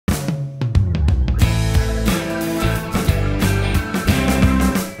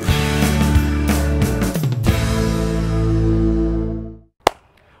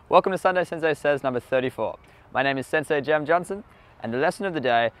Welcome to Sunday Sensei Says number 34. My name is Sensei Jem Johnson, and the lesson of the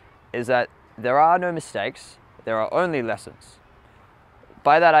day is that there are no mistakes, there are only lessons.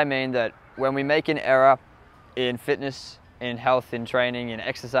 By that I mean that when we make an error in fitness, in health, in training, in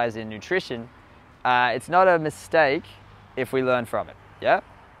exercise, in nutrition, it's not a mistake if we learn from it, yeah?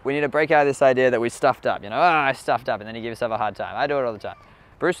 We need to break out of this idea that we stuffed up, I stuffed up, and then you give yourself a hard time. I do it all the time.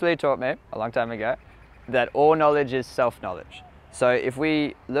 Bruce Lee taught me a long time ago that all knowledge is self-knowledge. So if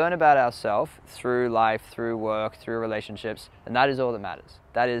we learn about ourselves through life, through work, through relationships, then that is all that matters.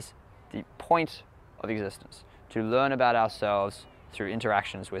 That is the point of existence, to learn about ourselves through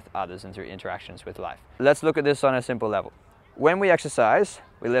interactions with others and through interactions with life. Let's look at this on a simple level. When we exercise,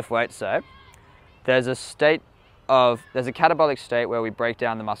 we lift weights, say, there's a catabolic state where we break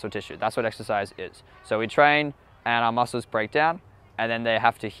down the muscle tissue. That's what exercise is. So we train and our muscles break down, and then they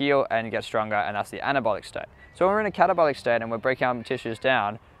have to heal and get stronger, and that's the anabolic state. So when we're in a catabolic state and we're breaking our tissues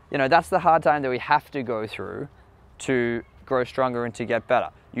down, that's the hard time that we have to go through to grow stronger and to get better.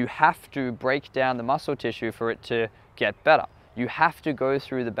 You have to break down the muscle tissue for it to get better. You have to go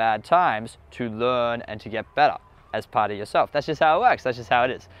through the bad times to learn and to get better as part of yourself. That's just how it works. That's just how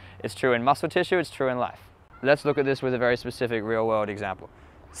it is. It's true in muscle tissue, it's true in life. Let's look at this with a very specific real world example.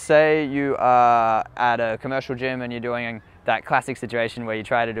 Say you are at a commercial gym and you're doing that classic situation where you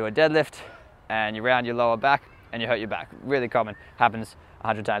try to do a deadlift and you round your lower back and you hurt your back. Really common, happens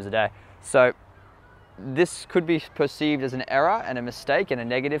 100 times a day. So this could be perceived as an error and a mistake and a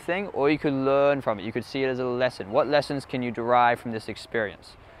negative thing, or you could learn from it. You could see it as a lesson. What lessons can you derive from this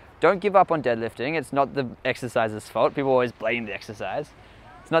experience? Don't give up on deadlifting. It's not the exercise's fault. People always blame the exercise.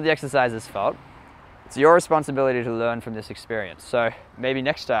 It's not the exercise's fault. It's your responsibility to learn from this experience. So maybe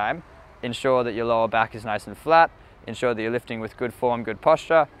next time, ensure that your lower back is nice and flat, ensure that you're lifting with good form, good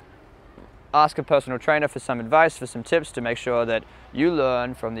posture. Ask a personal trainer for some advice, for some tips to make sure that you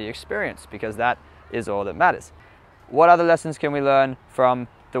learn from the experience, because that is all that matters. What other lessons can we learn from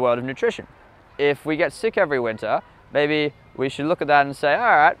the world of nutrition? If we get sick every winter, maybe we should look at that and say,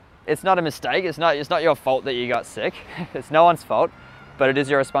 all right, it's not a mistake, it's not your fault that you got sick, it's no one's fault, but it is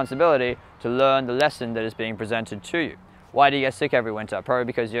your responsibility to learn the lesson that is being presented to you. Why do you get sick every winter? Probably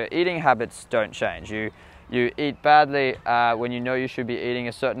because your eating habits don't change. You eat badly when you know you should be eating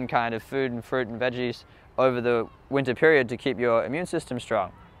a certain kind of food and fruit and veggies over the winter period to keep your immune system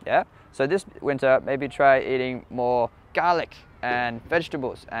strong, yeah? So this winter, maybe try eating more garlic and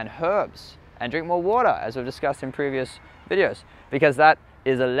vegetables and herbs and drink more water, as we've discussed in previous videos, because that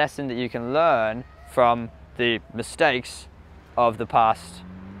is a lesson that you can learn from the mistakes of the past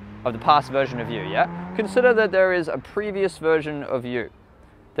version of you, yeah? Consider that there is a previous version of you.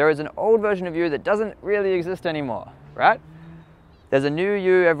 There is an old version of you that doesn't really exist anymore, right? There's a new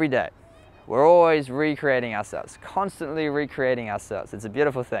you every day. We're always recreating ourselves, constantly recreating ourselves. It's a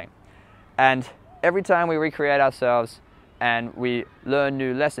beautiful thing. And every time we recreate ourselves and we learn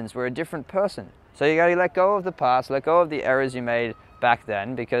new lessons, we're a different person. So you gotta let go of the past, let go of the errors you made back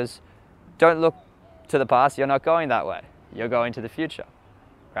then, because don't look to the past, you're not going that way. You're going to the future,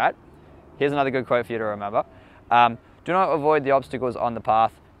 right? Here's another good quote for you to remember. Do not avoid the obstacles on the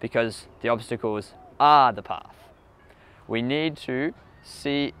path, because the obstacles are the path. We need to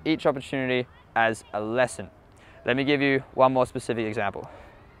see each opportunity as a lesson. Let me give you one more specific example.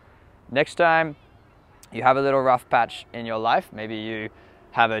 Next time you have a little rough patch in your life, maybe you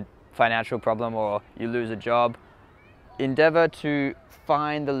have a financial problem or you lose a job, endeavor to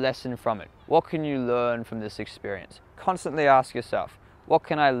find the lesson from it. What can you learn from this experience? Constantly ask yourself, what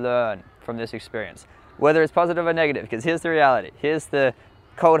can I learn from this experience? Whether it's positive or negative, because here's the reality. Here's the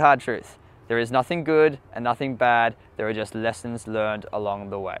cold hard truth. There is nothing good and nothing bad. There are just lessons learned along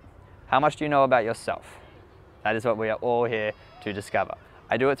the way. How much do you know about yourself? That is what we are all here to discover.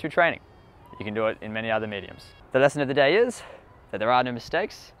 I do it through training. You can do it in many other mediums. The lesson of the day is that there are no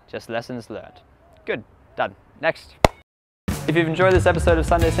mistakes, just lessons learned. Good, done. Next. If you've enjoyed this episode of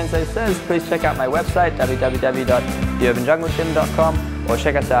Sunday Sensei Says, please check out my website, www.theurbanjunglegym.com, or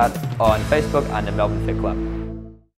check us out on Facebook under Melbourne Fit Club.